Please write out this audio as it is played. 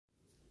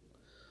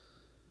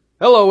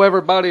Hello,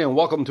 everybody, and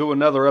welcome to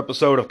another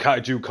episode of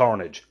Kaiju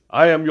Carnage.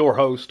 I am your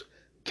host,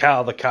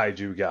 Cal the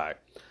Kaiju Guy.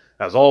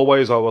 As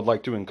always, I would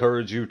like to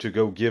encourage you to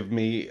go give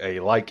me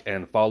a like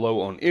and follow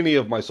on any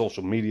of my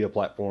social media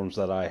platforms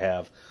that I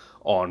have.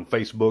 On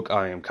Facebook,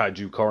 I am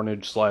Kaiju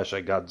Carnage slash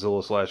a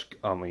Godzilla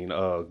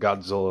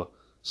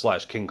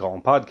slash King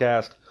Kong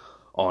podcast.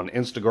 On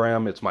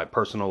Instagram, it's my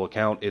personal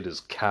account. It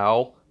is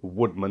Cal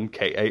Woodman,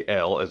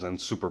 K-A-L, as in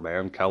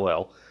Superman,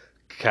 Kal-El.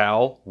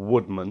 Cal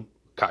Woodman,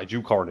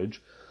 Kaiju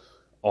Carnage.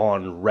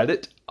 On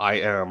Reddit, I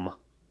am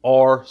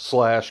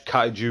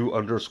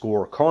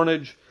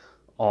r/kaiju_carnage.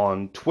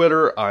 On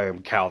Twitter, I am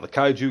Cal the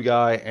Kaiju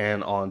Guy.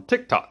 And on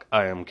TikTok,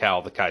 I am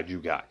Cal the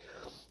Kaiju Guy.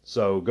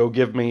 So go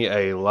give me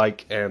a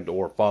like and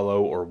or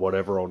follow or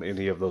whatever on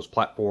any of those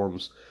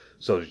platforms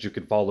so that you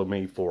can follow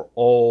me for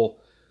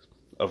all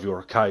of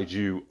your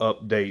kaiju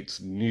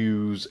updates,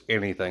 news,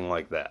 anything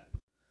like that.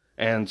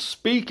 And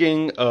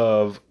speaking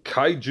of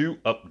kaiju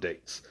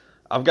updates,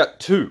 I've got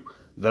two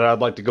that I'd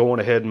like to go on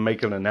ahead and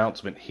make an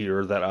announcement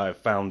here that I've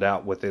found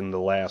out within the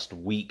last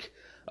week.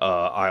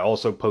 I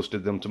also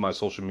posted them to my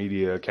social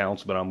media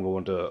accounts, but I'm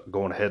going to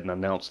go on ahead and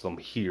announce them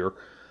here.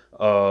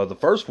 The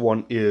first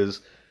one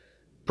is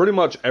pretty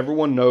much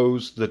everyone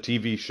knows the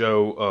TV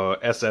show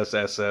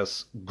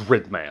SSSS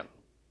Gridman,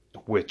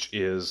 which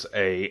is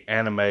a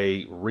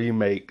anime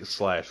remake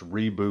slash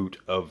reboot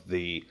of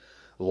the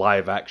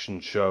live action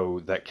show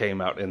that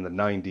came out in the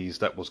 90s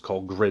that was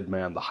called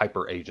Gridman the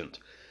Hyper Agent.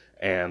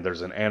 And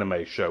there's an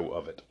anime show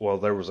of it. Well,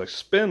 there was a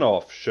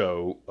spin-off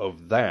show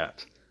of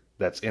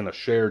that's in a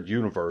shared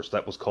universe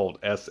that was called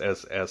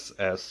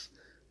SSSS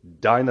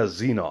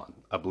Dynazenon.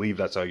 I believe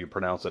that's how you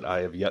pronounce it.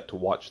 I have yet to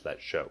watch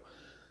that show.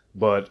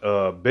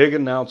 But big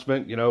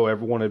announcement,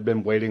 everyone had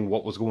been waiting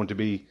what was going to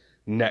be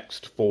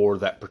next for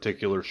that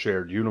particular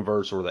shared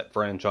universe or that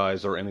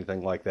franchise or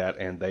anything like that,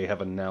 and they have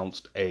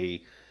announced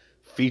a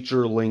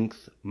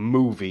feature-length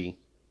movie,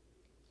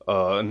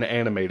 an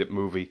animated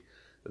movie,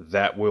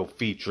 that will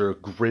feature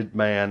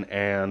Gridman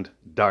and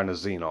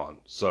Dynazenon.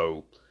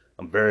 So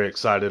I'm very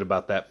excited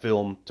about that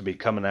film to be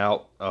coming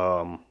out.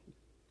 I've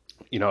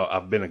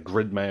been a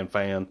Gridman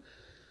fan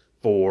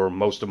for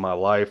most of my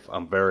life.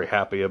 I'm very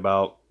happy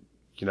about,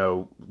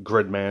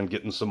 Gridman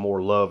getting some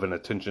more love and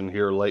attention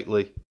here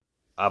lately.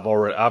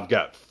 I've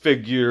got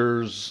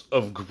figures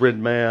of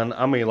Gridman.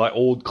 I mean, like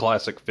old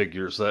classic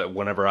figures that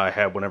whenever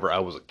I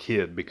was a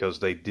kid, because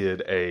they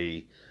did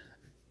a,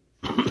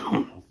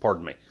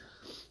 pardon me,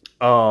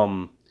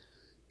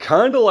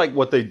 kind of like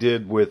what they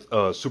did with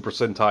Super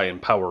Sentai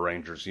and Power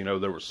Rangers.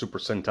 There was Super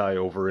Sentai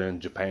over in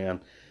Japan,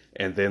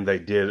 and then they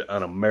did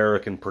an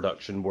American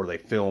production where they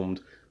filmed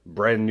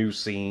brand new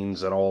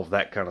scenes and all of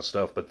that kind of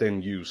stuff, but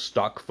then used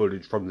stock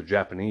footage from the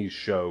Japanese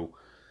show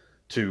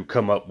to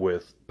come up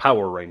with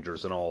Power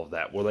Rangers and all of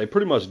that. Well, they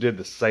pretty much did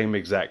the same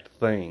exact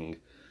thing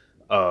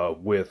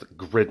with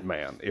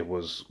Gridman. It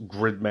was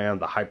Gridman,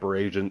 the Hyper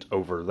Agent,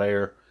 over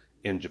there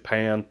in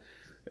Japan.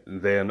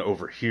 Then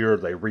over here,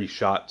 they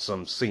reshot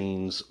some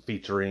scenes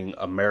featuring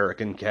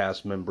American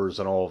cast members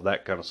and all of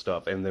that kind of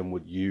stuff, and then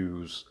would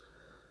use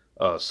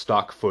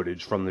stock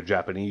footage from the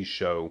Japanese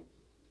show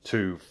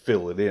to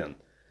fill it in.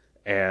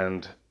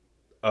 And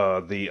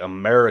the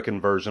American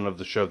version of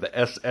the show, the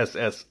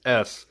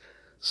SSSS,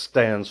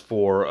 stands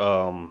for,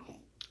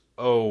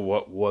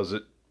 what was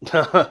it?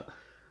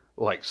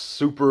 like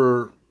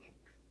Superhuman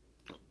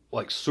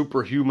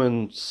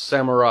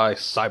Samurai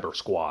Cyber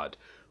Squad,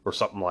 or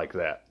something like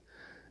that.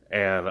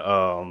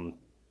 And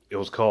it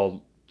was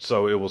called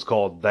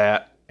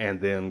that, and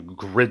then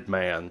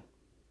Gridman,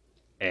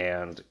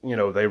 and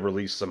they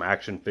released some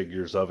action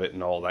figures of it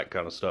and all that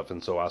kind of stuff,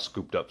 and so I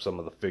scooped up some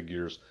of the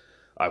figures.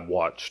 I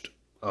watched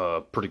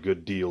a pretty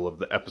good deal of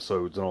the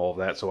episodes and all of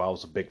that, so I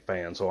was a big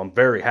fan. So I'm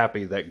very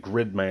happy that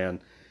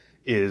Gridman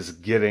is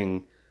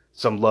getting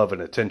some love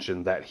and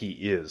attention that he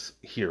is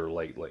here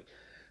lately.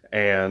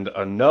 And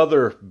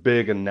another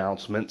big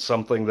announcement,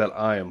 something that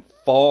I am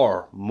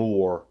far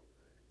more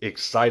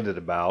excited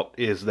about,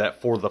 is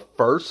that for the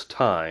first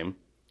time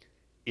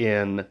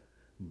in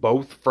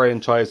both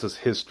franchises'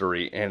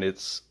 history, and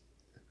it's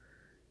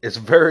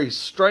very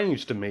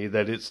strange to me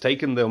that it's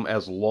taken them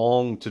as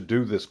long to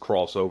do this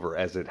crossover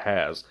as it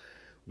has,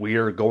 we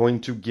are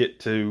going to get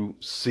to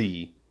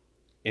see,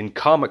 in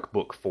comic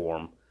book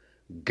form,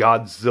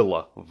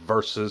 Godzilla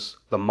versus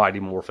the Mighty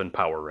Morphin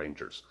Power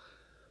Rangers.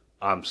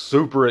 I'm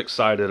super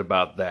excited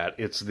about that.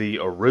 It's the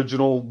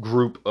original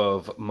group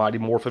of Mighty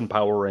Morphin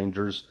Power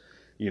Rangers.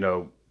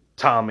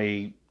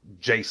 Tommy,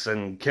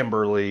 Jason,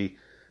 Kimberly,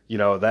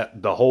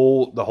 that the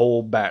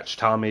whole batch.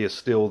 Tommy is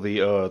still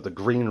the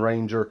Green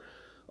Ranger.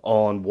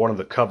 On one of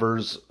the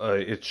covers,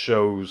 it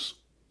shows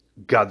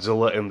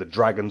Godzilla and the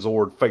Dragon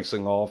Zord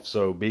facing off.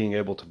 So being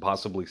able to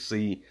possibly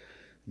see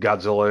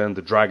Godzilla and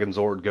the Dragon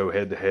Zord go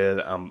head to head,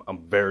 I'm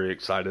very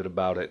excited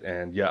about it.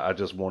 And yeah, I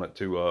just wanted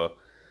to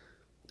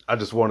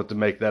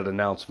make that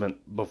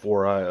announcement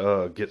before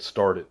I get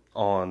started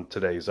on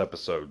today's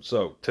episode.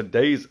 So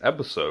today's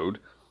episode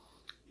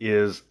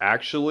is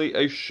actually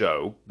a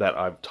show that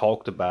I've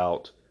talked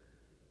about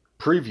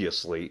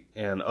previously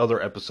in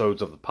other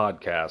episodes of the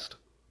podcast,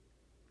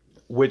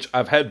 which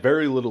I've had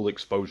very little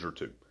exposure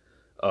to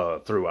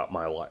throughout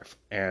my life.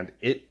 And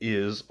it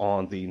is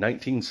on the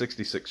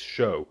 1966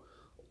 show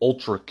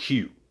Ultra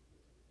Q,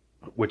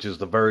 which is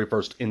the very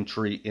first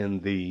entry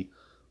in the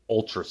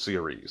Ultra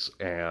series.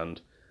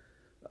 And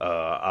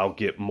I'll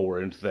get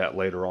more into that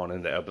later on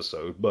in the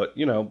episode. But,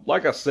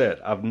 like I said,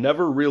 I've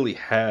never really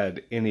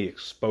had any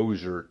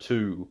exposure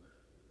to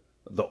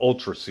the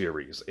Ultra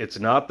series. It's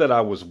not that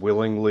I was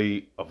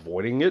willingly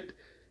avoiding it.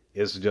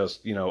 It's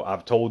just,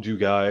 I've told you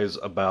guys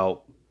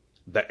about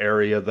the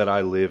area that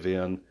I live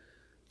in,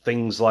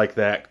 things like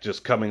that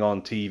just coming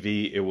on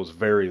TV. It was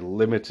very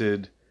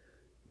limited.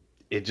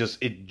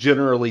 It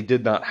generally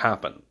did not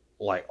happen.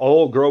 Like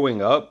all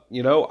growing up,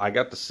 I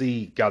got to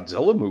see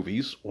Godzilla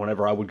movies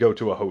whenever I would go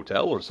to a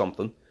hotel or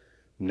something.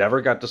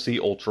 Never got to see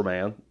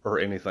Ultraman or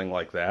anything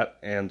like that.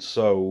 And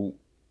so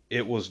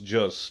it was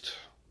just,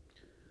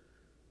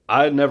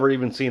 I had never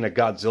even seen a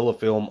Godzilla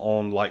film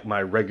on like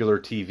my regular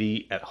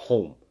TV at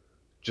home,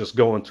 just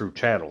going through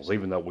channels,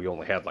 even though we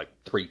only had like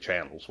 3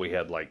 channels. We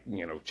had like,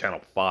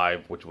 channel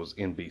 5, which was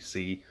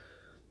NBC,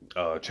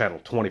 channel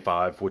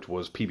 25, which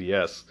was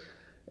PBS,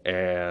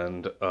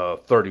 and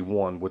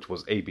 31, which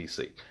was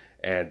ABC.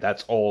 And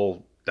that's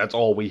all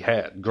we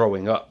had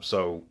growing up.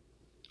 So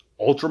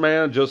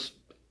Ultraman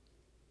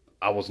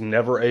I was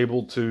never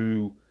able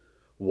to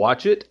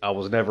watch it. I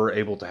was never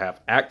able to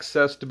have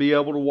access to be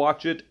able to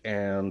watch it.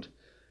 And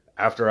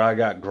after I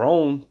got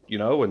grown,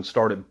 and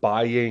started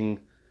buying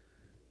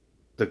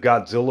the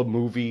Godzilla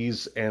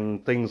movies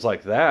and things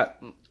like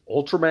that,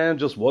 Ultraman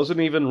just wasn't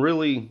even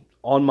really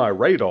on my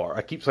radar.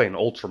 I keep saying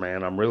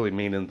Ultraman, I'm really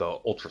meaning the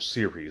Ultra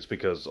series,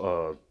 because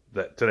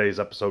that today's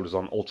episode is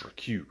on Ultra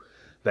Q.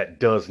 That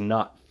does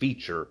not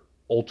feature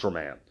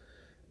Ultraman.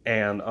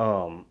 And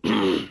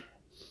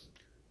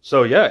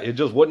so yeah, it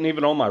just wasn't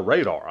even on my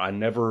radar. I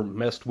never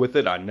messed with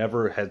it. I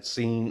never had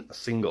seen a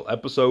single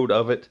episode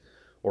of it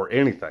or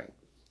anything.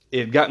 It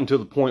had gotten to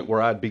the point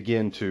where I'd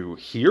begin to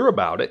hear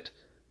about it,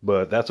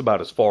 but that's about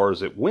as far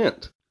as it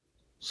went.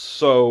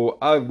 So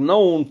I've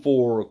known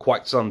for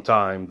quite some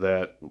time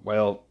that,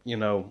 well,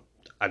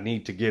 I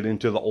need to get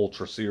into the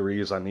Ultra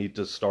series. I need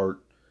to start,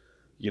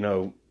 you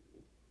know,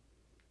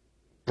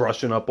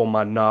 brushing up on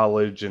my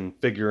knowledge and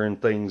figuring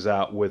things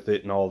out with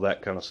it and all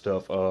that kind of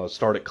stuff.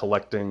 Started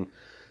collecting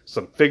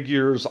some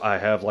figures. I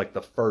have like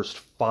the first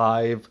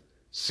 5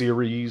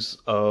 series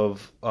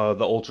of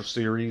the Ultra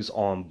series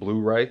on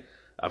Blu-ray.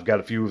 I've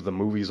got a few of the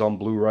movies on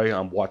Blu-ray.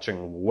 I'm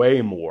watching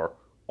way more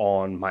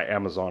on my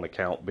Amazon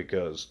account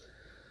because,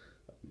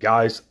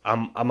 guys,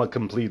 I'm a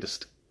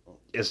completist.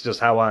 It's just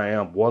how I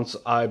am. Once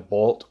I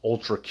bought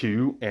Ultra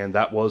Q, and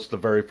that was the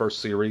very first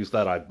series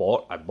that I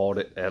bought. I bought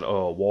it at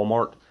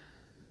Walmart.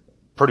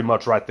 Pretty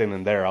much right then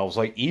and there, I was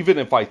like, even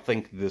if I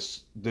think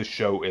this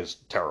show is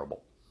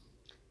terrible,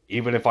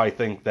 even if I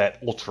think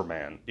that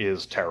Ultraman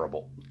is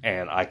terrible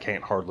and I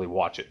can't hardly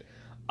watch it,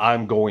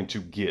 I'm going to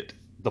get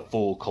the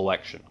full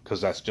collection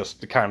because that's just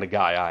the kind of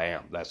guy I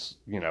am. That's,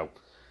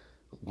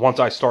 once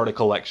I start a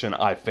collection,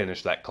 I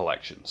finish that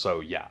collection. So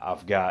yeah,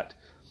 I've got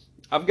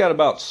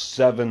about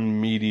 7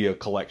 media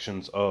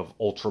collections of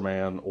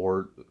Ultraman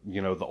or,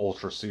 the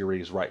Ultra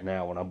series right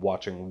now, and I'm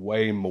watching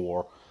way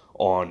more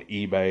on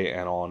eBay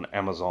and on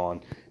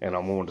Amazon, and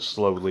I'm going to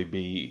slowly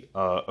be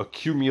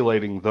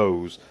accumulating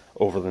those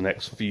over the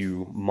next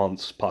few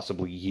months,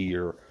 possibly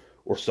year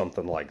or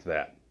something like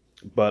that.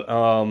 But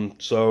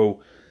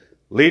so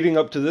leading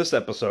up to this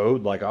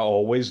episode, like I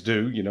always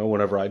do,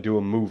 whenever I do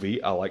a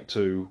movie, I like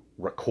to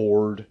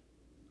record.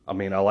 I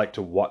like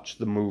to watch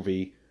the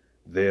movie,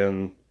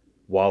 then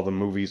while the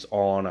movie's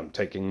on, I'm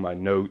taking my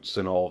notes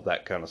and all of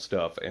that kind of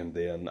stuff, and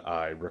then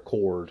I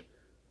record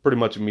pretty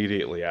much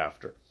immediately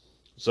after.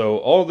 So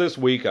all this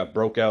week I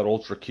broke out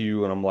Ultra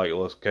Q, and I'm like,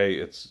 okay,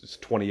 it's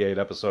 28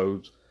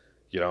 episodes.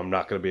 I'm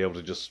not going to be able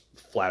to just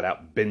flat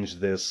out binge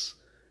this,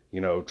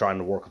 trying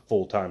to work a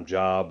full-time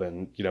job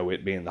and,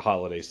 it being the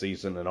holiday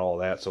season and all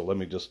that. So let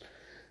me just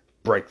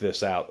break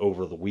this out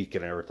over the week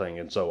and everything.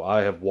 And so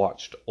I have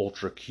watched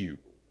Ultra Q,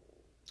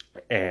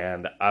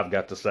 and I've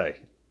got to say,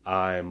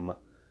 I'm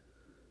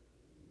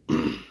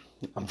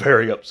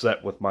very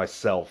upset with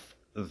myself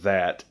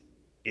that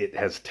it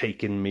has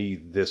taken me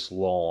this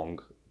long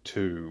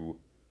to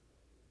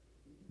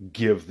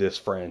give this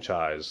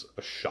franchise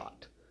a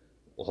shot.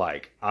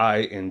 Like, I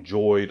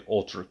enjoyed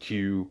Ultra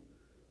Q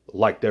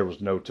like there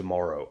was no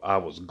tomorrow. I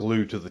was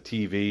glued to the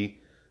TV.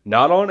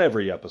 Not on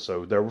every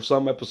episode. There were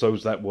some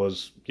episodes that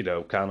was,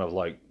 kind of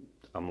like,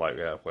 I'm like,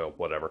 yeah, well,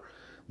 whatever.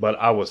 But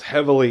I was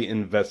heavily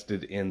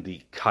invested in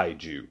the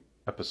kaiju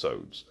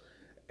episodes.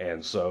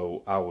 And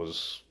so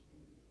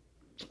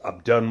I'm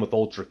done with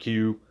Ultra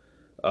Q.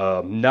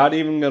 Not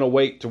even going to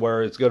wait to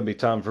where it's going to be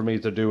time for me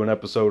to do an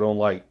episode on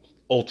like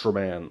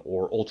Ultraman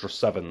or Ultra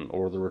 7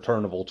 or The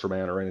Return of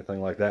Ultraman or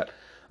anything like that.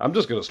 I'm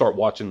just going to start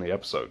watching the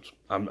episodes.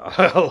 I'm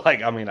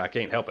I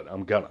can't help it.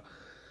 I'm gonna.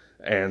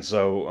 And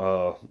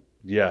so,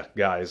 yeah,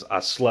 guys, I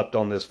slept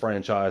on this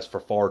franchise for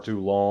far too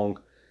long,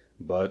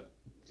 but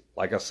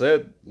like I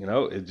said,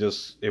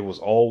 it was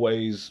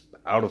always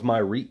out of my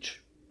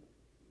reach.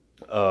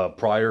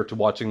 Prior to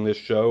watching this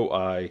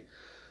show,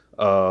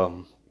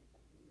 um,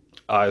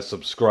 I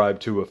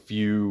subscribed to a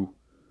few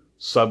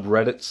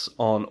subreddits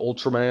on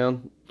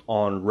Ultraman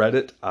on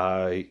Reddit.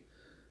 I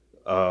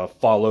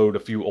followed a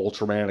few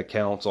Ultraman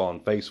accounts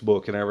on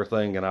Facebook and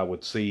everything, and I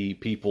would see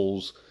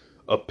people's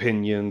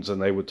opinions,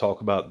 and they would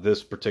talk about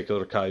this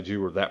particular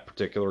kaiju or that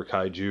particular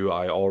kaiju.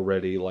 I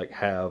already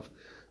have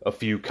a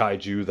few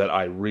kaiju that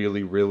I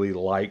really really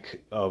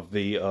like of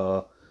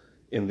the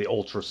in the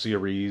Ultra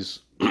series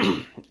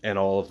and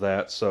all of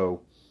that.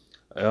 So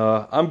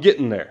I'm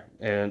getting there,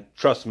 and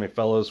trust me,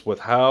 fellas, with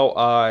how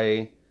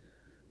I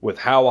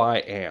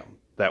am,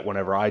 that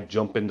whenever I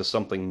jump into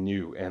something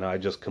new and I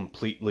just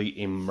completely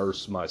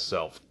immerse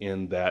myself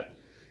in that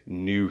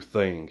new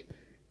thing,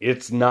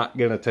 it's not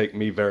going to take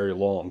me very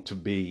long to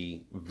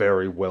be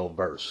very well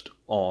versed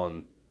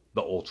on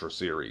the Ultra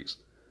series.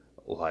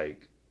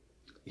 Like,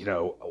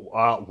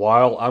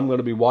 while I'm going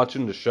to be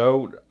watching the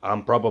show,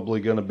 I'm probably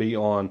going to be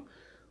on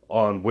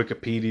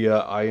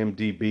Wikipedia,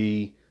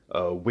 IMDb,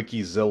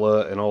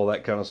 Wikizilla, and all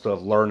that kind of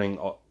stuff, learning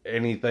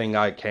anything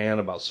I can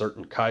about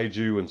certain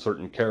kaiju and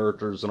certain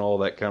characters and all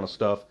that kind of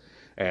stuff.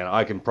 And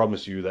I can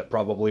promise you that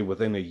probably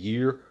within a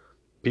year,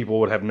 people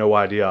would have no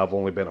idea I've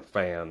only been a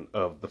fan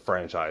of the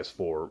franchise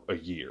for a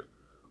year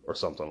or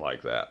something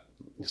like that.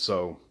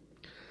 So,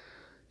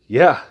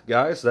 yeah,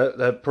 guys,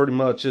 that pretty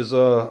much is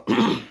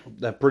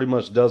that pretty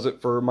much does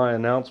it for my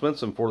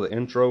announcements and for the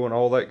intro and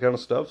all that kind of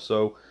stuff.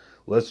 So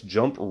let's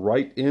jump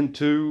right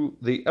into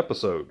the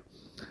episode.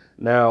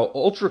 Now,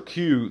 Ultra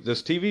Q,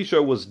 this TV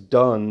show was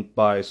done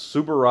by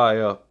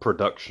Subaraya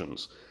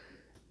Productions.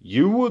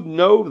 You would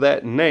know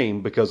that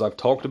name because I've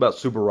talked about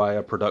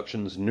Subaraya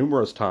Productions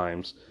numerous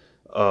times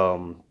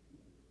um,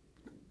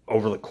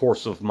 over the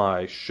course of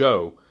my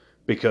show,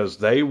 because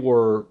they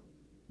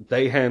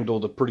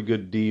handled a pretty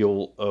good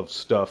deal of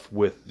stuff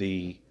with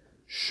the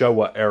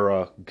Showa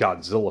era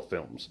Godzilla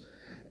films.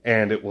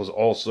 And it was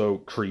also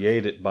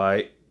created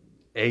by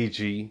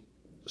Eiji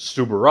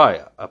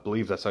Tsuburaya. I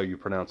believe that's how you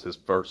pronounce his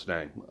first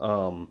name.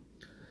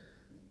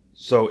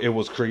 So it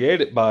was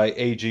created by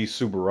Eiji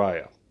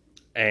Tsuburaya.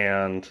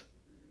 And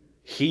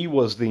he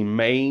was the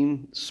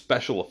main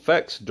special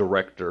effects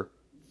director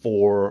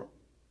for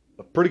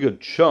a pretty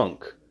good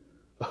chunk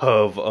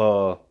of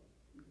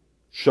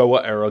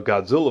Showa era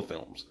Godzilla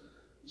films.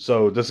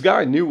 So this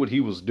guy knew what he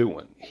was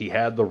doing. He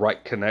had the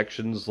right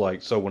connections.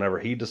 So whenever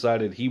he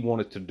decided he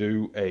wanted to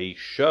do a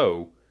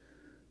show,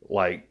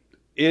 like,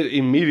 it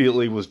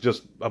immediately was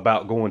just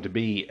about going to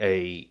be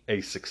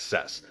a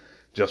success,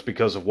 just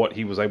because of what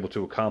he was able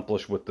to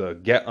accomplish with the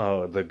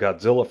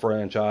Godzilla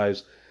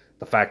franchise,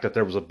 the fact that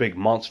there was a big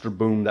monster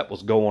boom that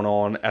was going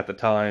on at the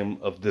time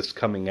of this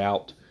coming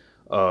out.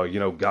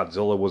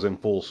 Godzilla was in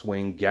full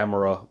swing.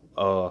 Gamera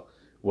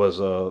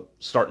was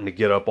starting to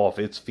get up off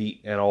its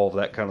feet and all of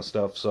that kind of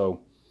stuff.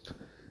 So,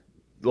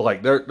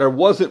 there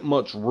wasn't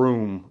much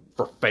room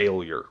for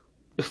failure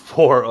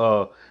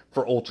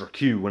for Ultra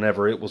Q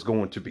whenever it was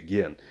going to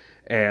begin.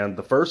 And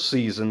the first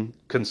season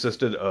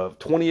consisted of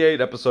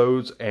 28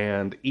 episodes,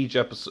 and each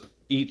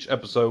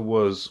episode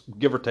was,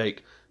 give or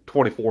take,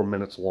 24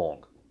 minutes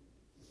long.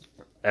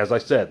 As I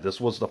said,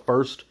 this was the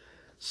first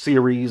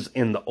series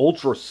in the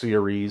Ultra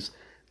series.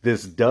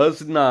 This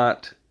does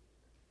not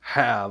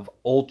have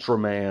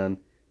Ultraman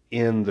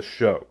in the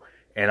show.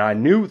 And I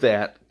knew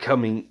that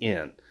coming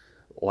in.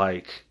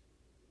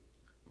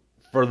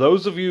 For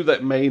those of you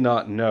that may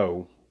not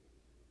know,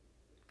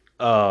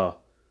 uh,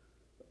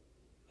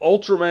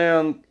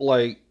 Ultraman,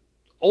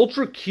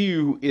 Ultra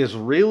Q is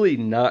really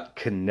not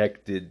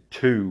connected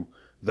to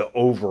the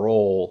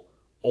overall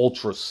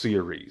Ultra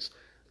series.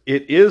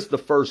 It is the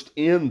first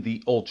in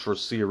the Ultra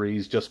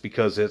series just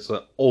because it's an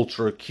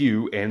Ultra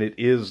Q and it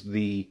is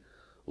the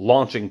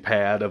launching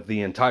pad of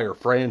the entire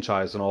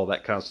franchise and all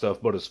that kind of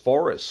stuff. But as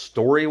far as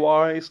story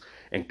wise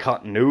and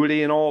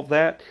continuity and all of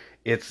that,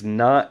 it's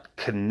not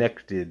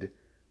connected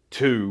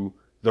to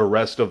the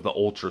rest of the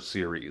Ultra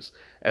series.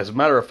 As a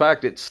matter of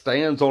fact, it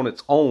stands on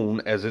its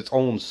own as its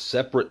own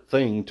separate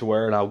thing, to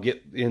where, and I'll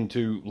get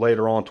into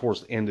later on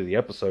towards the end of the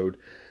episode,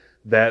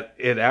 that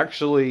it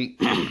actually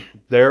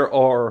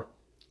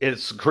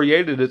it's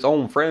created its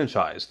own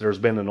franchise. There's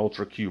been an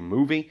Ultra Q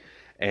movie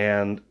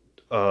and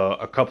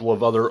a couple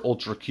of other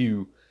Ultra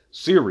Q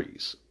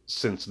series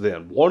since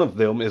then. One of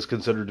them is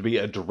considered to be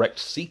a direct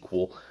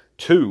sequel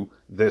to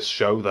this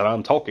show that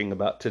I'm talking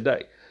about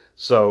today.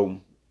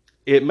 So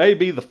it may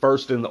be the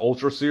first in the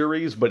Ultra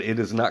series, but it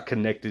is not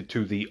connected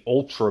to the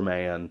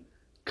Ultraman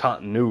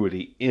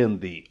continuity in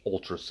the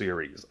Ultra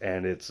series,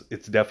 and it's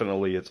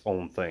definitely its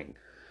own thing.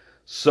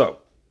 So,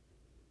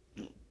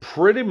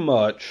 pretty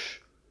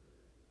much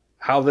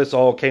how this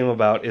all came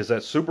about is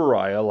that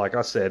Tsuburaya, like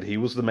I said, he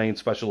was the main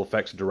special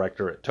effects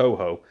director at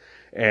Toho,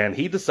 and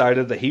he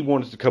decided that he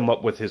wanted to come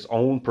up with his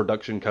own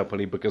production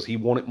company because he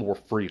wanted more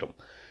freedom.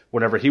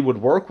 Whenever he would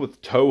work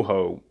with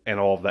Toho and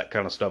all of that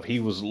kind of stuff, he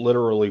was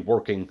literally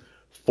working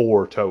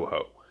for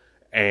Toho.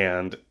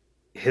 And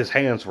his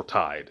hands were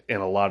tied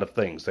in a lot of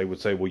things. They would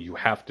say, well, you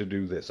have to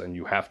do this and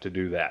you have to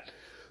do that.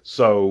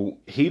 So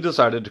he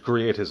decided to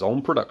create his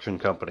own production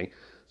company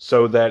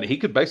so that he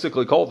could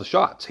basically call the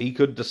shots. He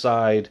could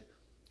decide,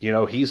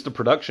 he's the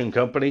production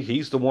company,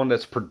 he's the one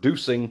that's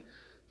producing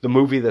the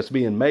movie that's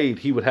being made.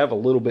 He would have a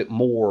little bit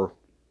more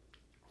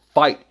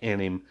fight in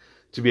him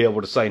to be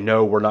able to say,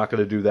 no, we're not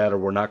going to do that or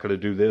we're not going to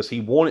do this. He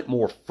wanted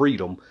more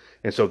freedom,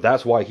 and so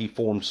that's why he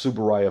formed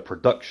Tsuburaya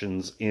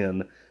Productions in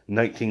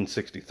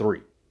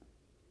 1963.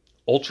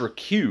 Ultra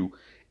Q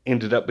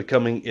ended up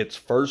becoming its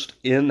first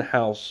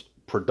in-house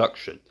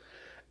production.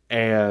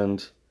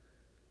 And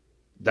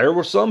there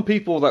were some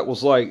people that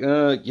was like,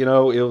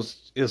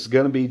 it's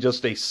going to be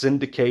just a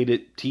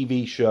syndicated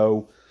TV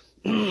show.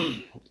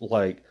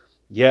 Like,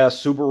 yeah,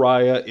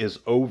 Tsuburaya is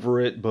over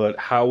it, but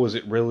how is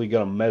it really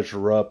going to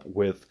measure up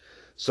with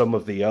some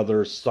of the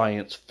other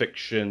science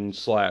fiction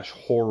 /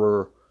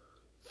 horror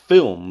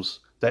films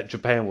that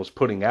Japan was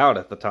putting out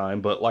at the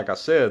time? But like I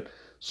said,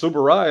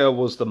 Tsuburaya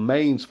was the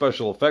main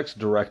special effects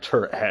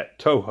director at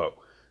Toho.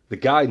 The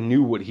guy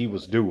knew what he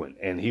was doing,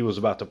 and he was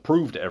about to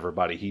prove to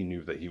everybody he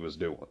knew what he was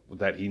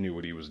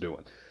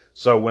doing.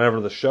 So whenever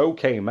the show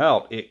came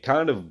out, it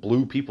kind of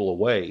blew people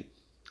away,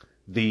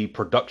 the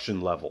production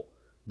level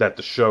that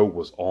the show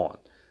was on.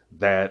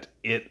 That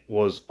it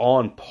was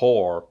on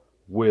par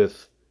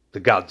with the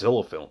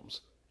Godzilla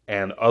films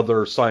and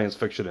other science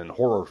fiction and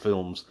horror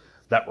films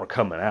that were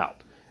coming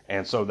out.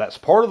 And so that's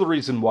part of the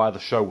reason why the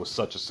show was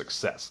such a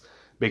success.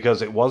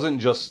 Because it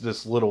wasn't just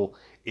this little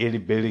itty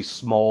bitty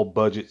small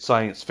budget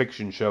science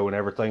fiction show and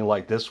everything.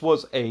 Like, this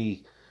was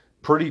a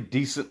pretty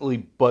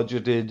decently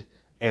budgeted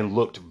and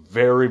looked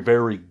very,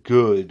 very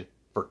good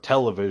for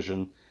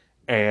television.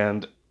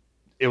 And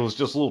it was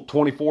just little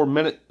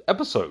 24-minute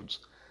episodes.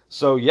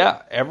 So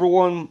yeah,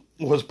 everyone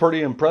was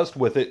pretty impressed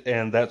with it,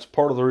 and that's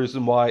part of the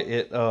reason why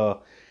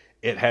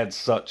it had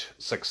such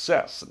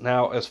success.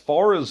 Now, as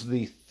far as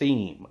the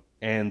theme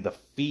and the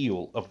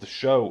feel of the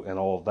show and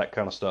all of that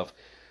kind of stuff,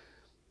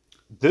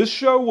 this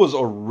show was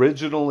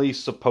originally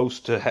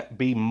supposed to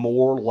be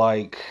more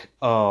like,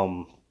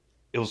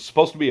 it was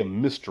supposed to be a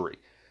mystery.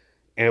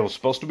 And it was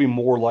supposed to be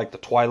more like The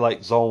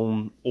Twilight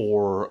Zone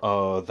or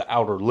The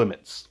Outer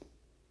Limits.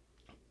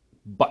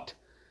 But,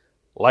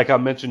 like I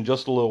mentioned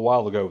just a little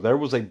while ago, there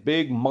was a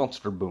big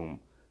monster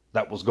boom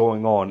that was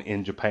going on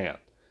in Japan.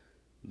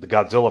 The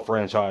Godzilla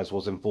franchise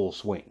was in full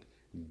swing.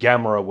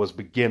 Gamera was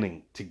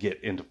beginning to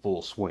get into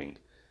full swing.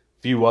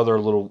 Few other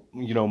little,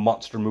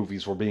 monster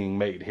movies were being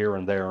made here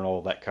and there and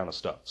all that kind of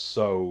stuff.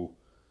 So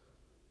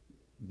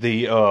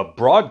the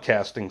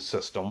broadcasting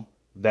system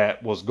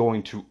that was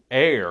going to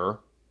air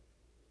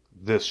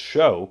this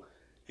show,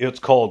 it's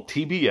called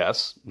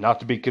TBS, not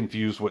to be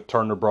confused with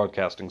Turner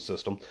Broadcasting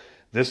System.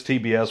 This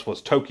TBS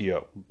was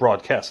Tokyo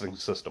Broadcasting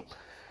System.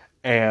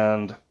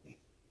 And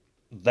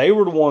they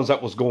were the ones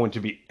that was going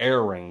to be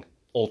airing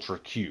Ultra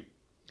Q.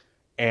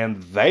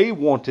 And they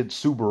wanted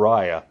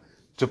Tsuburaya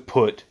to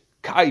put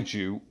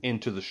kaiju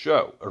into the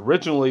show.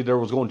 Originally, there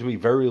was going to be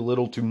very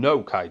little to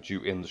no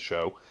kaiju in the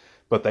show,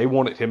 but they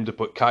wanted him to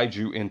put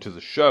kaiju into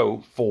the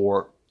show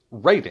for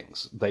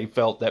ratings. They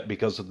felt that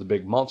because of the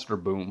big monster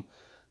boom,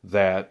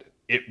 that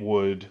it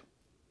would,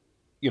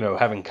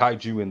 having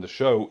kaiju in the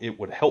show, it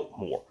would help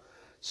more.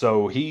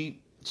 So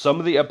some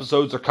of the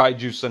episodes are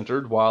kaiju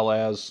centered, while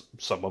as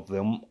some of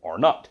them are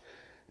not.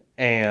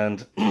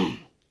 And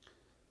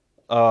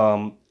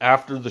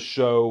after the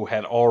show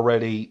had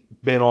already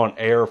been on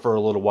air for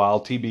a little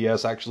while,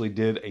 TBS actually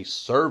did a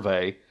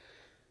survey,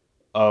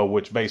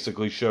 which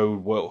basically showed,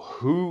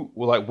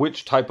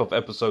 which type of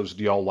episodes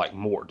do y'all like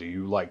more? Do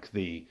you like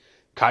the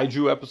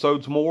kaiju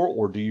episodes more,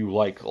 or do you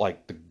like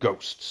the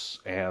ghosts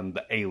and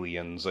the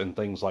aliens and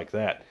things like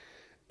that?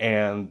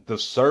 And the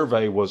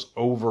survey was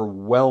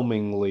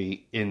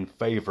overwhelmingly in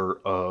favor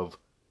of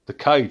the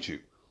kaiju,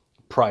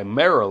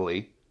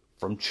 primarily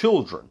from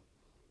children,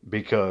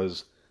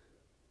 because,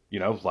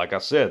 like I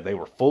said, they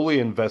were fully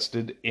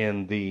invested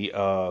in the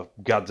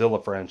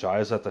Godzilla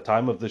franchise at the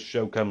time of this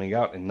show coming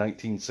out in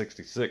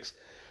 1966.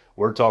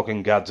 We're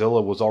talking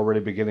Godzilla was already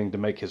beginning to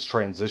make his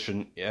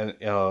transition.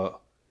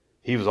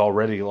 He was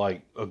already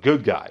like a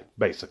good guy,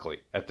 basically,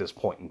 at this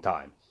point in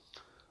time.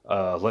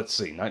 Let's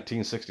see,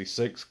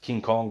 1966,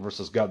 King Kong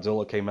vs.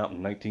 Godzilla came out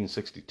in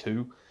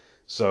 1962.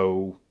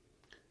 So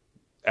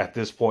at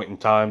this point in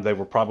time, they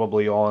were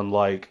probably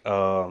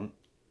on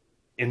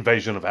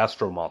Invasion of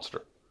Astro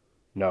Monster.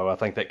 No, I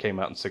think that came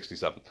out in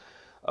 67.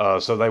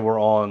 So they were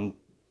on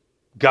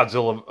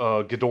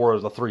Godzilla,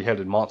 Ghidorah the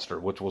Three-Headed Monster,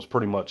 which was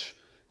pretty much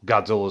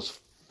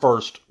Godzilla's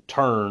first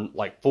turn,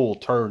 full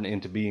turn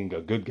into being a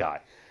good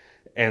guy.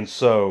 And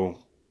so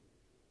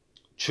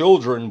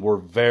children were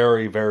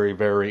very, very,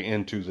 very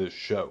into this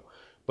show,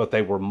 but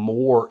they were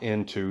more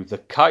into the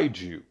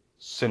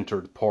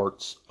kaiju-centered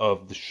parts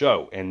of the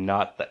show and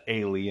not the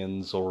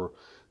aliens or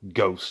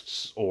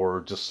ghosts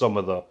or just some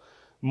of the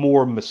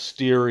more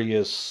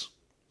mysterious,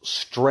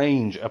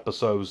 strange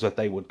episodes that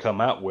they would come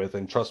out with.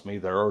 And trust me,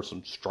 there are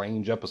some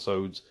strange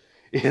episodes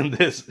in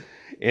this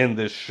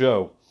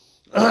show.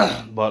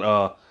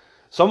 But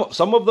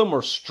some of them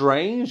are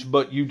strange,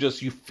 but you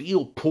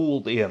feel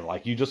pulled in,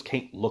 like you just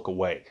can't look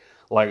away.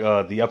 Like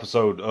the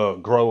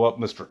episode "Grow Up,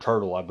 Mr.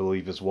 Turtle," I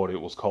believe is what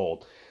it was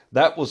called.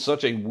 That was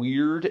such a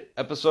weird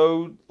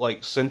episode,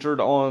 like centered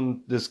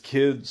on this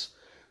kid's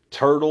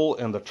turtle,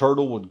 and the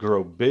turtle would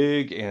grow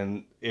big,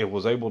 and it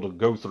was able to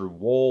go through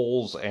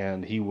walls,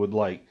 and he would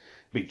like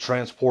be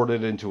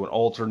transported into an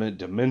alternate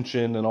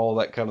dimension and all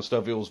that kind of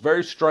stuff. It was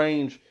very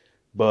strange,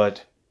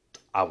 but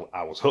I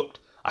was hooked.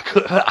 I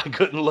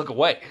couldn't look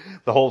away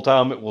the whole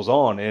time it was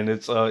on, and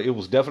it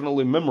was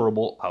definitely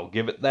memorable. I'll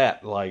give it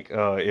that. Like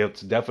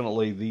it's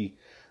definitely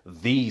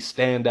the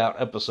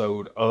standout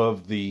episode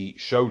of the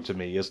show to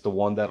me. It's the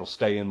one that'll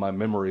stay in my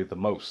memory the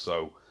most.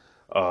 So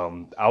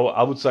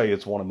I would say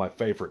it's one of my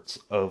favorites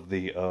of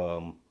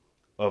the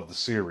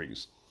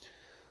series.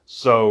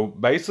 So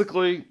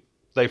basically,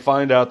 they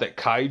find out that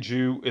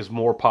kaiju is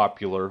more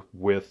popular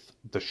with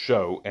the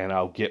show, and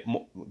I'll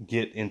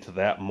get into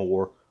that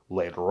more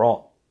later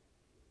on.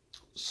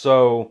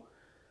 So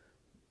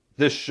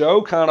this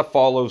show kind of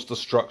follows the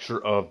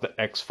structure of the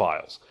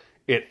X-Files.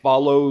 It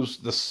follows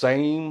the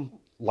same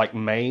like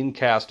main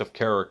cast of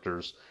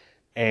characters,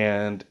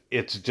 and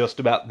it's just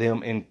about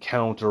them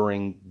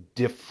encountering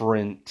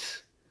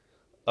different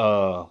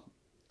uh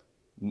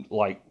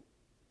like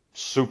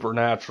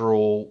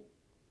supernatural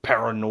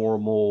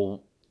paranormal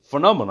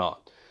phenomenon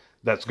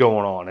that's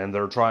going on, and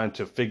they're trying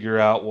to figure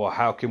out, well,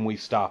 how can we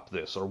stop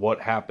this, or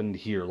what happened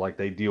here. Like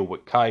they deal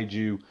with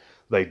kaiju,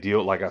 they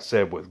deal, like I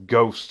said, with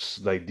ghosts,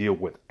 they deal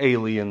with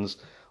aliens,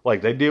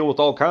 like they deal with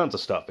all kinds of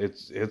stuff.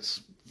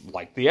 It's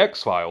like the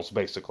X-Files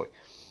basically.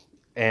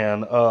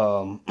 And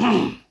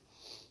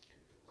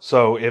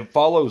so it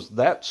follows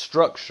that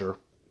structure,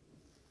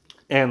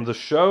 and the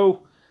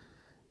show,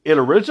 it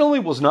originally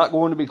was not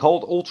going to be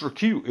called Ultra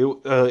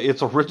Q.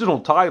 Its original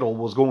title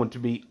was going to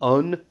be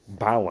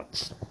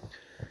Unbalanced.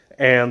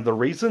 And the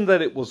reason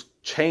that it was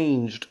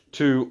changed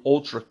to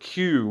Ultra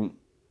Q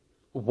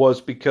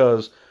was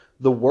because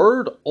the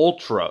word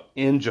ultra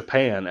in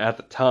Japan at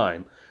the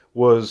time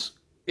was,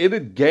 it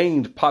had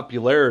gained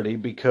popularity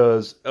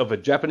because of a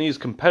Japanese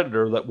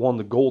competitor that won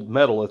the gold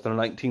medal at the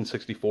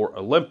 1964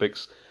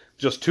 Olympics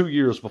just 2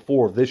 years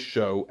before this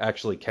show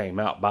actually came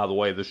out. By the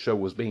way, this show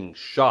was being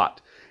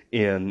shot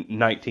in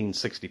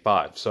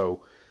 1965.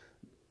 So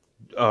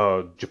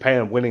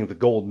Japan winning the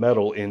gold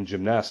medal in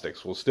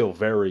gymnastics was still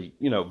very,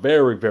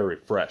 very, very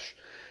fresh.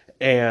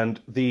 And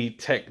the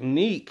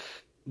technique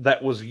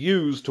that was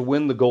used to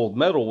win the gold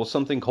medal was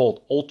something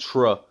called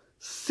Ultra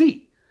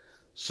C.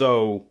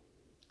 So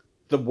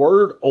the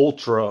word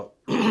ultra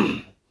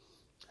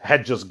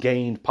had just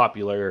gained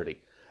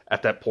popularity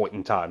at that point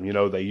in time.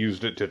 They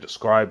used it to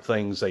describe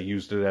things, they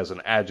used it as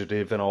an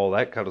adjective and all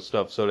that kind of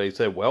stuff. So they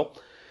said, well,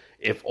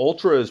 if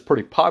ultra is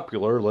pretty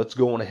popular, let's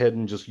go on ahead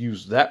and just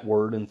use that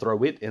word and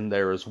throw it in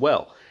there as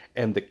well.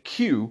 And the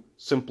Q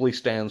simply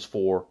stands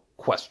for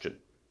question.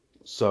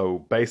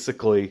 So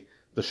basically,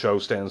 the show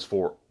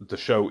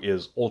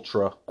is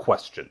Ultra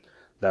Question.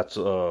 That's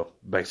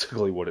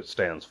basically what it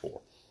stands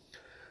for.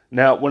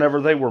 Now, whenever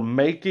they were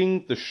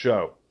making the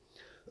show,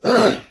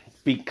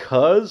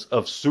 because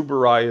of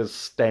Tsuburaya's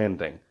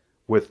standing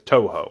with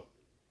Toho,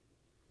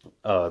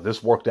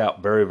 this worked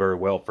out very, very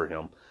well for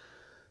him.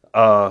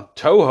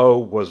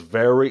 Toho was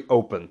very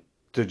open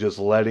to just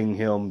letting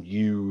him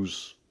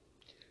use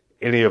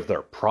any of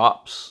their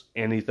props,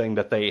 anything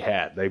that they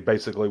had. They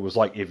basically was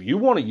like, if you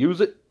want to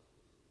use it,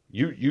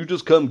 you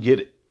just come get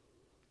it,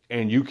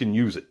 and you can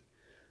use it.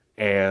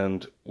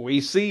 And we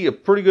see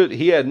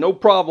he had no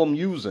problem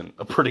using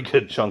a pretty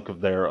good chunk of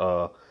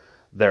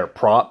their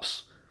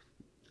props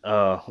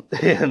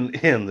in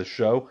the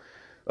show.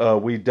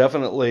 We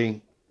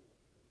definitely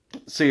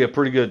see a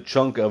pretty good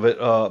chunk of it.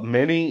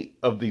 Many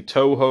of the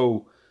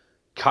Toho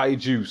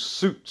kaiju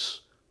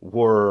suits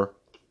were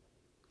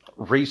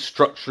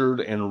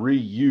restructured and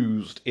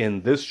reused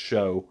in this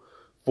show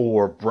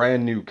for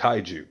brand new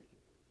kaiju.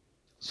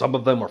 Some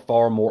of them are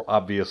far more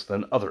obvious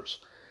than others.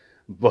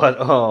 But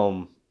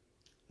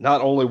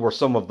not only were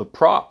some of the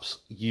props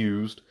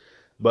used,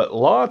 but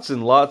lots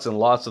and lots and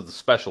lots of the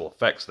special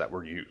effects that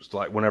were used.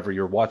 Like whenever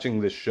you're watching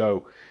this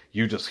show,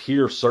 you just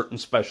hear certain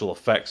special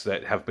effects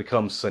that have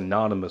become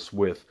synonymous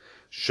with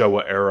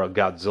Showa era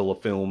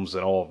Godzilla films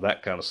and all of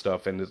that kind of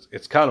stuff. And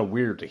it's kind of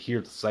weird to hear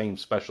the same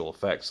special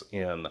effects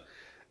in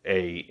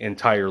a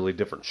entirely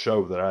different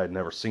show that I had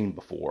never seen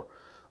before.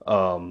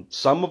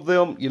 Some of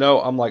them,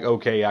 I'm like,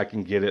 okay, I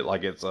can get it.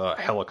 Like it's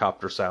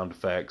helicopter sound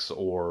effects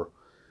or,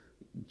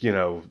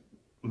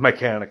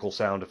 mechanical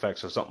sound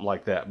effects or something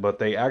like that. But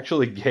they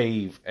actually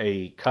gave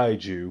a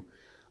kaiju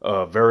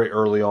very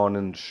early on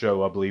in the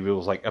show. I believe it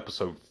was like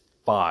episode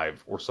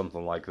 5 or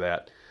something like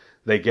that.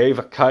 They gave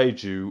a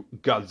kaiju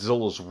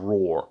Godzilla's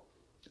roar,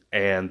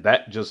 and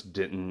that just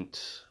didn't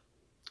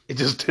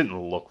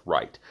look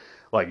right.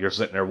 Like you're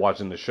sitting there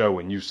watching the show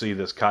and you see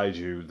this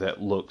kaiju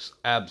that looks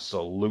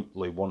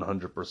absolutely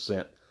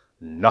 100%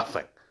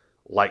 nothing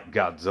like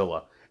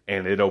Godzilla.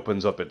 and it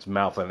opens up its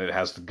mouth and it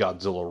has the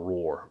Godzilla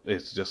roar.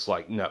 It's just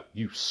like, no,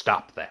 you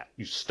stop that.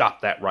 You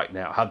stop that right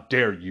now. How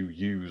dare you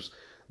use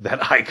that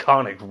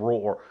iconic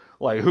roar?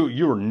 Like,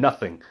 you're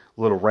nothing,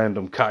 little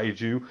random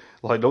kaiju.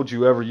 Like, don't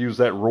you ever use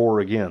that roar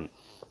again.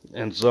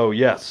 And so,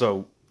 yeah,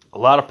 so a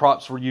lot of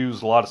props were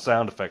used, a lot of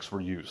sound effects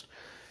were used.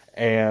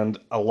 And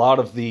a lot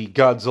of the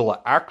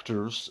Godzilla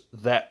actors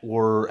that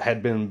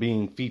had been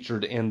being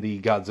featured in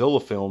the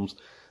Godzilla films,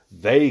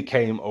 they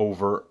came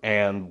over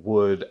and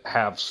would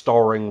have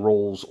starring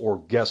roles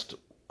or guest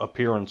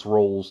appearance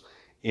roles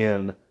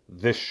in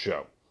this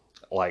show.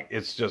 Like,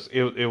 it's just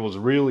it was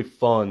really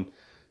fun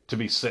to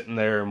be sitting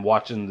there and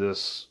watching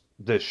this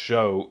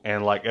show,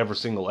 and like every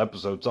single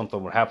episode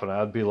something would happen.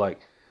 I'd be like,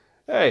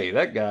 hey,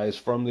 that guy's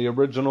from the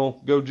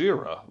original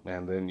Gojira.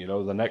 And then,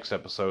 the next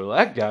episode,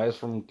 that guy's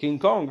from King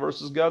Kong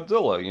versus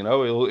Godzilla.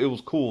 It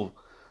was cool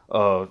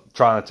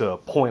trying to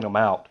point them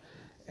out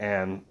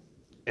and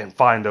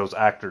find those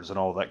actors and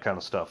all that kind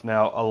of stuff.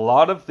 Now, a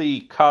lot of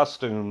the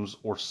costumes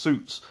or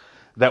suits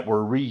that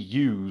were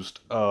reused,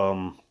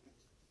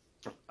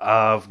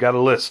 I've got a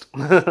list.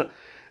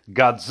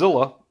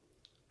 Godzilla,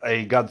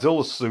 a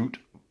Godzilla suit,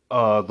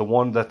 the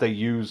one that they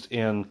used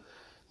in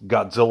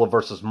Godzilla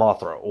versus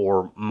Mothra,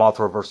 or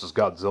Mothra versus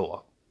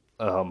Godzilla.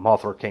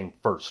 Mothra came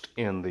first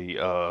in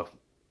the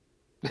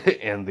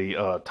in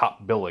the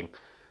top billing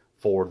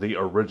for the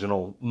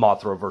original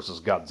Mothra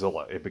versus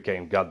Godzilla. It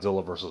became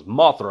Godzilla versus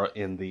Mothra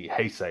in the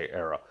Heisei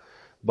era.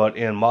 But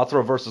in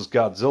Mothra versus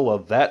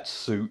Godzilla, that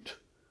suit,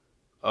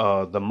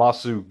 the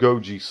Masu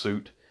Goji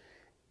suit,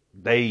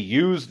 they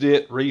used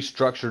it,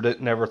 restructured it,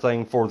 and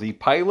everything for the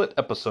pilot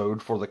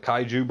episode for the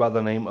kaiju by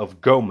the name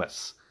of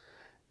Gomez.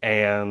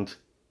 And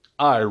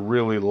I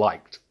really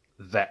liked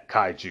that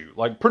kaiju.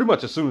 Like, pretty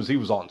much as soon as he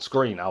was on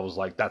screen, I was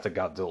like, that's a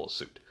Godzilla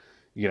suit.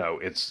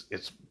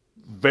 It's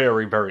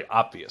very, very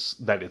obvious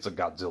that it's a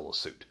Godzilla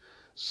suit.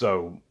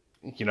 So,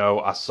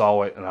 I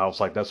saw it and I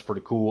was like, that's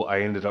pretty cool. I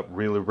ended up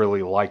really,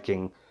 really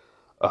liking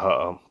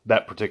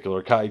that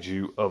particular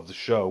kaiju of the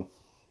show.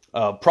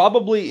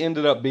 Probably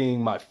ended up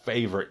being my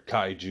favorite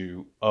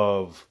kaiju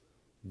of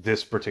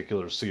this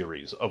particular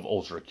series of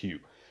Ultra Q.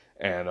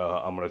 And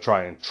I'm going to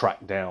try and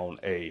track down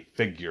a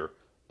figure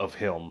of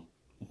him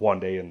one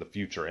day in the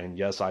future. And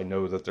yes, I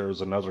know that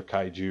there's another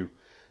kaiju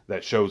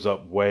that shows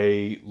up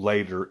way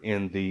later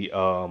in the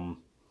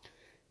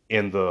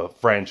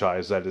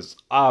franchise that is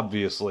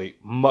obviously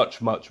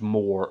much, much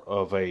more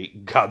of a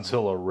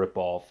Godzilla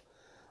ripoff.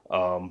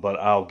 But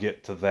I'll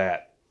get to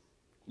that,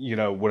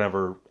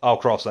 whenever I'll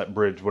cross that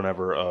bridge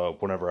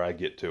whenever I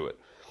get to it.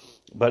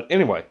 But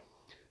anyway,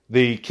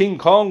 the King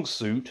Kong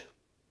suit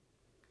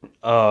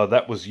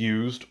that was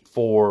used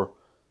for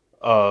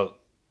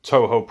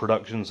Toho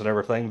Productions and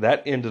everything,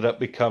 that ended up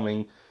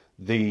becoming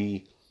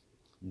the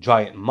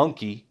giant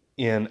monkey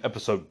in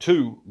episode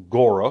 2,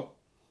 Gora.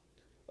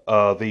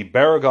 The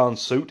Baragon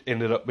suit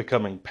ended up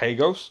becoming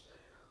Pagos.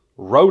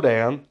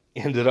 Rodan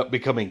ended up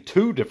becoming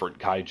 2 different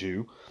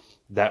kaiju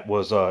that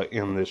was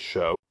in this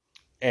show.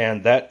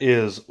 And that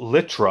is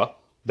Litra,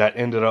 that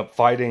ended up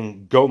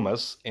fighting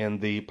Gomez in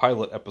the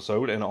pilot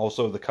episode, and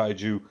also the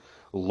kaiju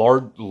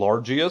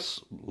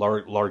Largaeus.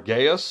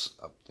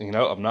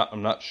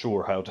 I'm not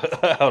sure how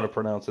to how to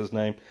pronounce his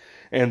name.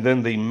 And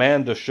then the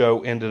Manda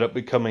show ended up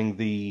becoming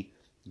the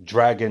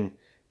dragon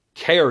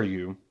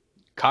Kairyu,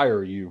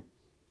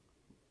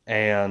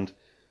 and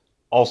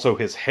also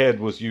his head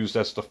was used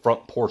as the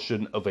front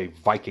portion of a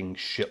Viking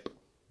ship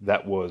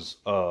that was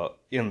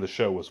in the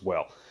show as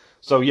well.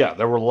 So yeah,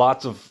 there were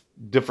lots of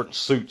different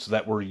suits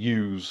that were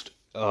used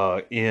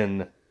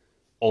in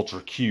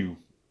Ultra Q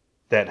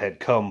that had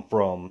come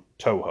from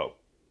Toho.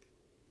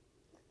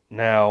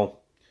 Now,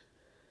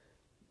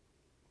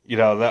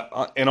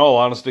 that, in all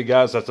honesty,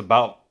 guys, that's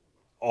about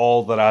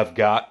all that I've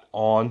got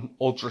on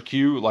Ultra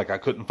Q. Like, I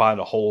couldn't find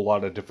a whole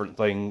lot of different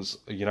things,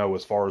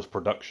 as far as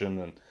production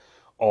and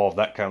all of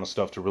that kind of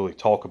stuff to really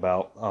talk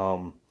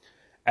about.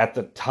 At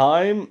the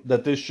time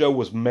that this show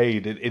was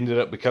made, it ended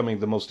up becoming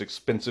the most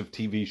expensive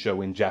TV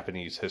show in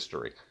Japanese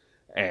history.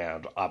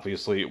 And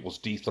obviously it was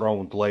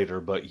dethroned later,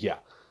 but yeah,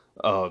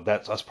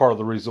 that's part of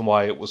the reason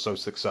why it was so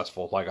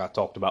successful. Like I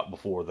talked about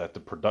before, that the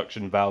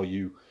production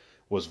value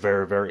was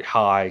very, very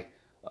high.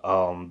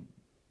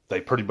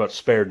 They pretty much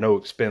spared no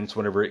expense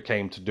whenever it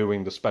came to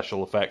doing the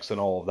special effects and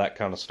all of that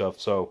kind of stuff.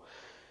 So,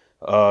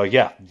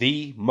 yeah,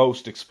 the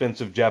most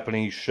expensive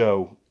Japanese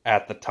show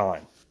at the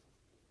time.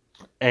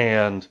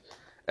 And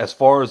as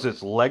far as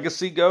its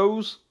legacy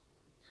goes,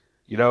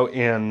 in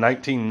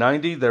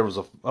 1990, there was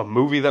a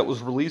movie that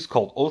was released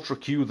called Ultra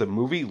Q, the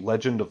movie,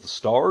 Legend of the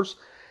Stars.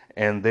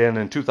 And then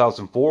in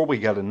 2004, we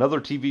got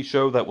another TV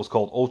show that was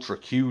called Ultra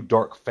Q,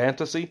 Dark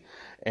Fantasy.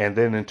 And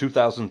then in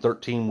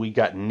 2013, we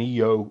got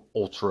Neo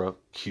Ultra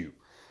Q.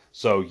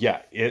 So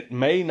yeah, it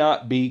may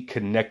not be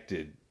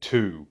connected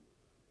to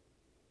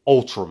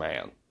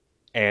Ultraman.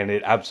 And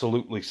it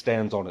absolutely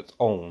stands on its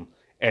own.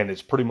 And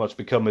it's pretty much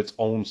become its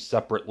own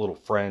separate little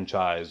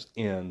franchise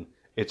in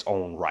its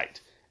own right.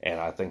 And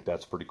I think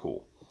that's pretty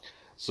cool.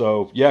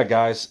 So, yeah,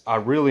 guys, I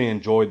really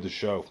enjoyed the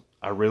show.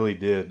 I really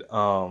did.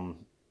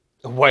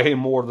 Way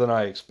more than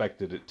I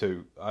expected it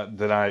to.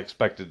 Than I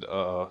expected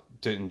to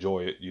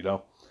enjoy it, you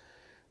know.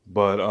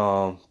 But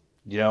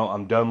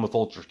I'm done with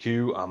Ultra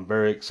Q. I'm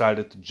very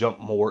excited to jump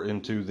more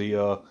into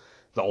the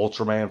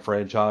Ultraman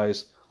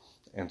franchise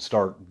and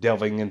start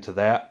delving into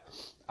that.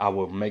 I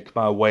will make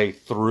my way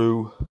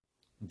through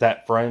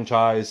that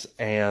franchise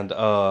and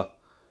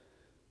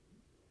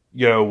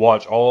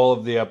watch all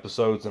of the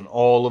episodes and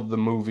all of the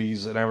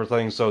movies and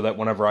everything so that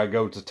whenever I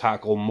go to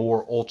tackle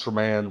more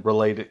Ultraman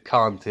related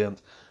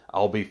content,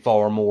 I'll be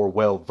far more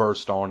well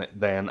versed on it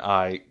than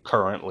I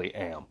currently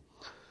am.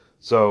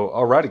 So,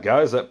 alrighty,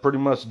 guys, that pretty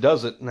much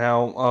does it.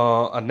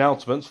 Now,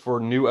 announcements for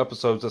new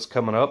episodes that's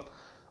coming up.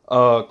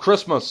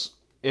 Christmas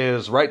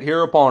is right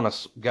here upon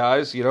us,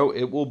 guys.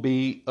 It will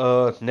be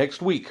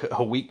next week,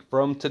 a week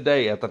from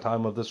today at the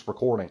time of this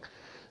recording.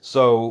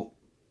 So,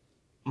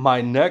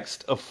 my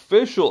next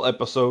official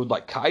episode,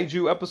 like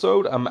Kaiju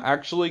episode, I'm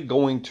actually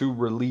going to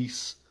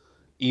release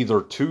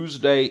either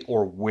Tuesday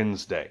or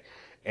Wednesday.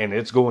 And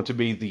it's going to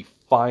be the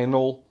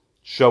final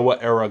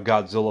Showa era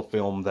Godzilla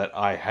film that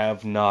I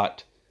have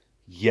not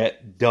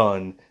yet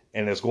done.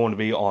 And it's going to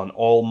be on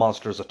All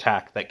Monsters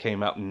Attack that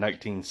came out in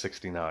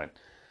 1969.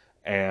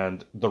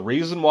 And the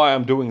reason why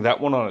I'm doing that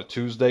one on a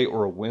Tuesday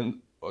or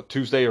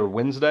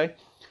Wednesday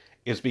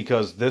is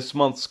because this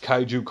month's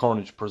Kaiju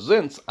Carnage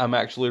Presents, I'm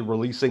actually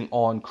releasing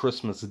on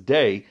Christmas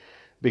Day,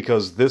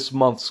 because this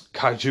month's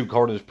Kaiju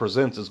Carnage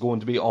Presents is going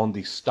to be on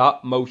the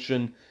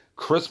stop-motion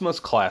Christmas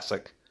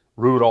classic,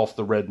 Rudolph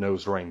the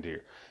Red-Nosed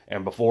Reindeer.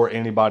 And before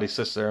anybody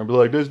sits there and be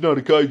like, "That's not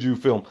a Kaiju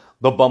film,"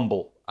 The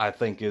Bumble, I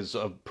think, is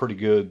a pretty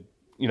good,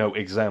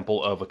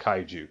 example of a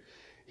Kaiju.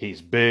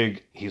 He's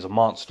big, he's a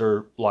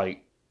monster,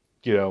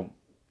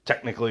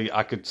 technically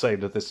I could say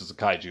that this is a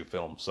Kaiju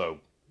film, so,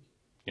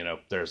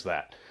 there's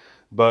that.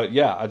 But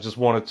yeah, I just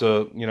wanted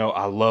to,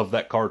 I love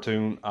that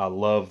cartoon. I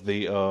love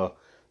the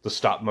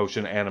stop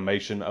motion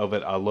animation of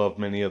it. I love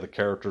many of the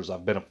characters.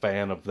 I've been a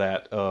fan of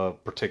that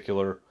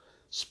particular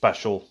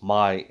special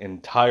my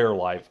entire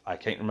life. I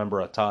can't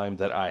remember a time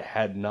that I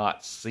had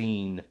not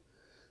seen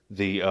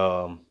the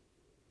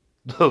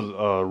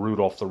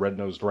Rudolph the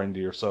Red-Nosed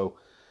Reindeer. So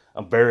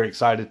I'm very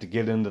excited to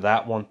get into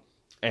that one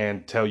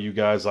and tell you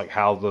guys like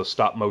how the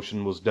stop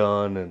motion was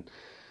done and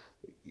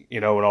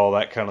and all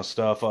that kind of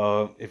stuff.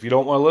 If you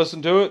don't want to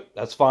listen to it,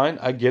 that's fine.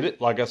 I get it.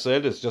 Like I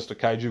said, it's just a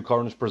Kaiju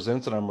Carnage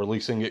Presents, and I'm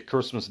releasing it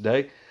Christmas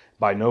Day.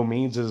 By no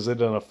means is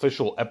it an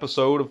official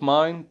episode of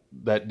mine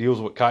that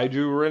deals with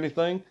Kaiju or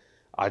anything.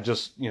 I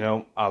just,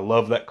 I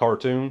love that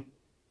cartoon.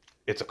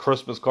 It's a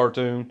Christmas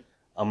cartoon.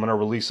 I'm going to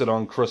release it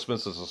on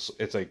Christmas.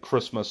 It's a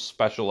Christmas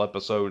special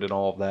episode and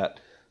all of that.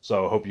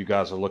 So I hope you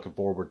guys are looking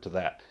forward to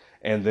that.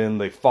 And then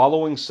the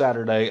following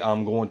Saturday,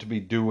 I'm going to be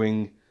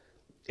doing...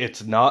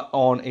 It's not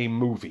on a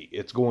movie.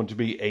 It's going to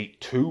be a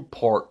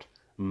 2-part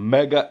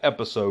mega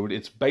episode.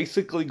 It's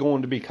basically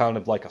going to be kind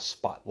of like a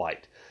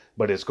spotlight,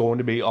 but it's going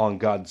to be on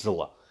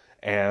Godzilla.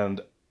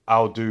 And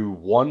I'll do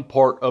one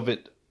part of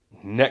it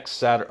next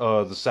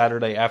Saturday, the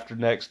Saturday after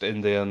next,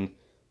 and then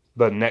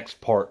the next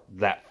part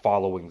that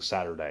following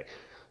Saturday.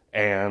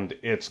 And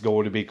it's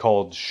going to be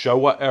called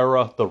Showa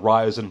Era: The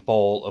Rise and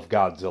Fall of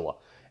Godzilla.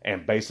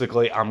 And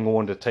basically, I'm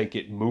going to take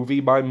it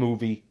movie by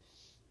movie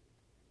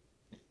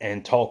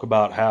and talk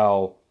about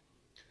how,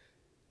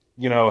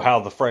 how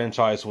the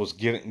franchise was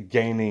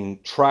gaining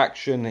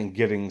traction and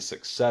getting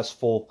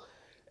successful,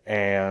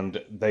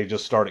 and they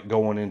just started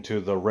going into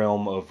the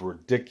realm of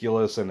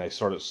ridiculous, and they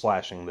started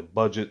slashing the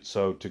budget.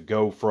 So to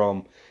go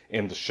from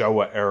in the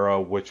Showa era,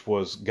 which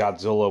was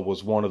Godzilla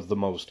was one of the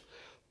most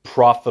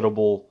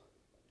profitable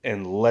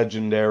and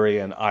legendary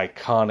and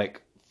iconic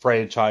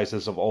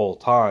franchises of all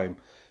time,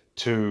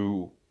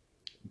 to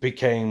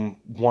became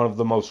one of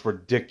the most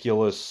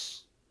ridiculous.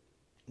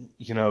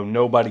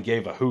 Nobody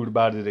gave a hoot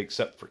about it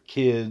except for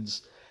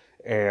kids,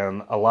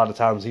 and a lot of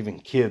times even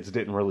kids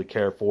didn't really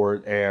care for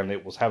it, and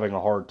it was having a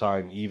hard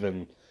time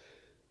even,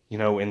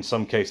 in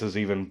some cases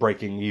even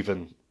breaking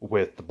even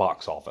with the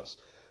box office.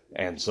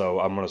 And so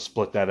I'm going to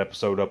split that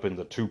episode up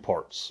into 2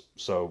 parts.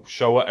 So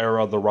Showa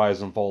Era: The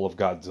Rise and Fall of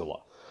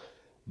Godzilla.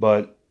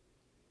 But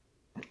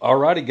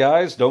alrighty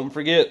guys, don't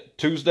forget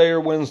Tuesday or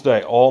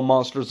Wednesday, All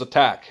Monsters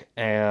Attack,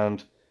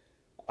 and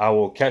I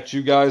will catch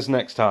you guys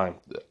next time.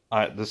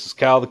 This is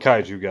Cal the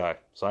Kaiju Guy,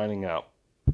 signing out.